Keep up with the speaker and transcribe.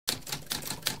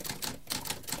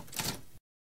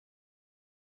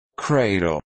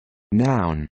Cradle.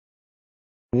 Noun.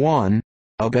 1.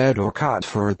 A bed or cot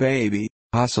for a baby,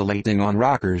 oscillating on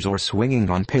rockers or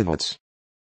swinging on pivots.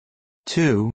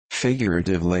 2.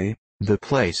 Figuratively, the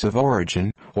place of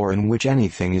origin, or in which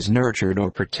anything is nurtured or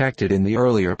protected in the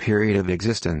earlier period of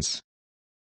existence.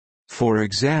 For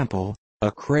example,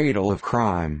 a cradle of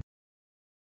crime.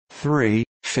 3.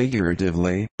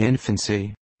 Figuratively,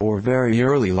 infancy, or very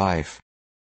early life.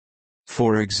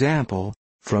 For example,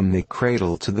 from the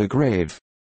cradle to the grave.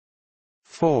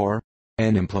 4.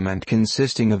 An implement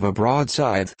consisting of a broad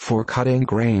scythe for cutting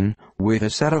grain, with a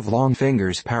set of long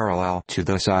fingers parallel to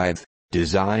the scythe,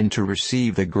 designed to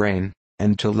receive the grain,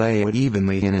 and to lay it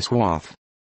evenly in a swath.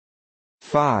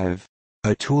 5.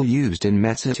 A tool used in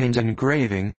mezzotint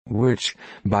engraving, which,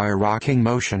 by a rocking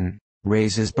motion,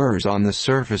 raises burrs on the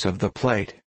surface of the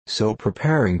plate, so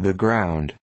preparing the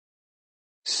ground.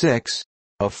 6.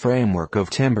 A framework of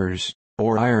timbers,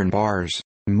 or iron bars,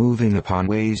 moving upon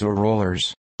ways or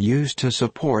rollers, used to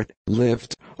support,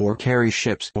 lift, or carry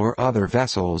ships or other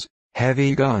vessels,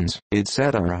 heavy guns,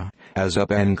 etc., as up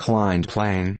an inclined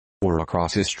plane, or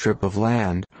across a strip of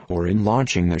land, or in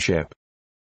launching the ship.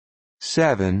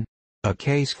 7. A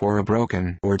case for a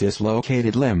broken or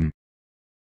dislocated limb.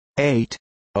 8.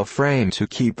 A frame to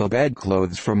keep the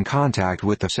bedclothes from contact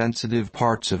with the sensitive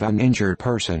parts of an injured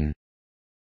person.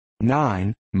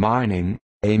 9. Mining,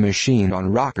 a machine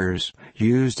on rockers,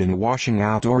 used in washing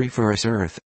out auriferous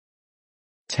earth.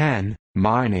 10.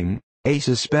 Mining, a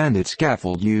suspended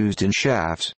scaffold used in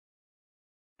shafts.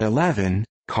 11.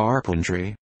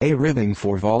 Carpentry, a ribbing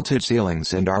for vaulted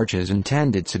ceilings and arches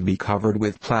intended to be covered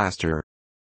with plaster.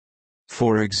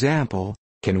 For example,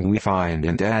 can we find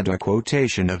and add a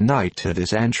quotation of Knight to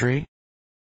this entry?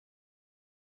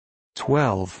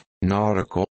 12.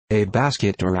 Nautical, a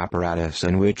basket or apparatus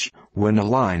in which, when a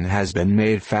line has been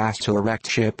made fast to a wrecked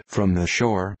ship from the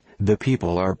shore, the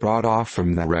people are brought off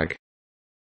from the wreck.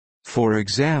 For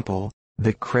example,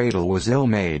 the cradle was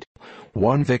ill-made.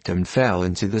 One victim fell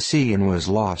into the sea and was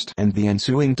lost, and the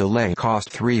ensuing delay cost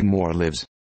 3 more lives.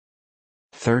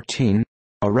 13.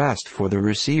 Arrest for the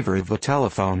receiver of a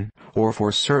telephone, or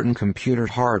for certain computer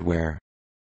hardware.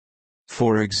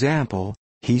 For example,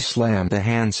 he slammed the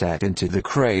handset into the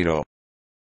cradle.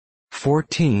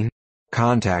 14.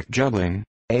 Contact juggling,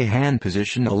 a hand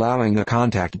position allowing a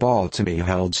contact ball to be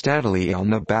held steadily on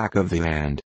the back of the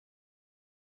hand.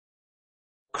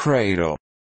 Cradle.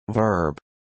 Verb.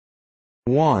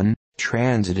 1.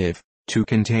 Transitive, to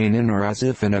contain in or as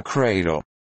if in a cradle.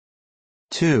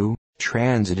 2.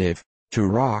 Transitive, to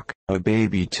rock a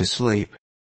baby to sleep.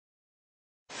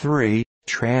 3.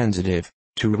 Transitive,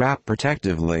 to wrap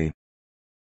protectively.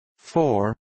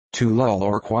 4. To lull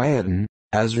or quieten,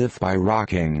 as if by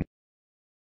rocking.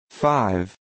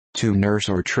 5. To nurse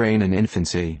or train in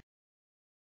infancy.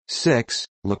 6.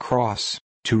 Lacrosse,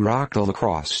 to rock the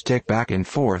lacrosse stick back and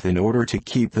forth in order to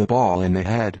keep the ball in the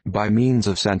head by means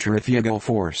of centrifugal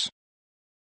force.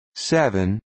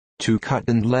 7. To cut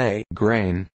and lay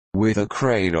grain, with a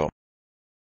cradle.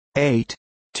 8.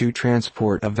 To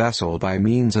transport a vessel by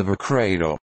means of a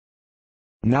cradle.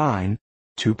 9.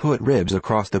 To put ribs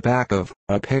across the back of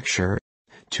a picture,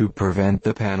 to prevent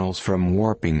the panels from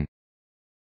warping.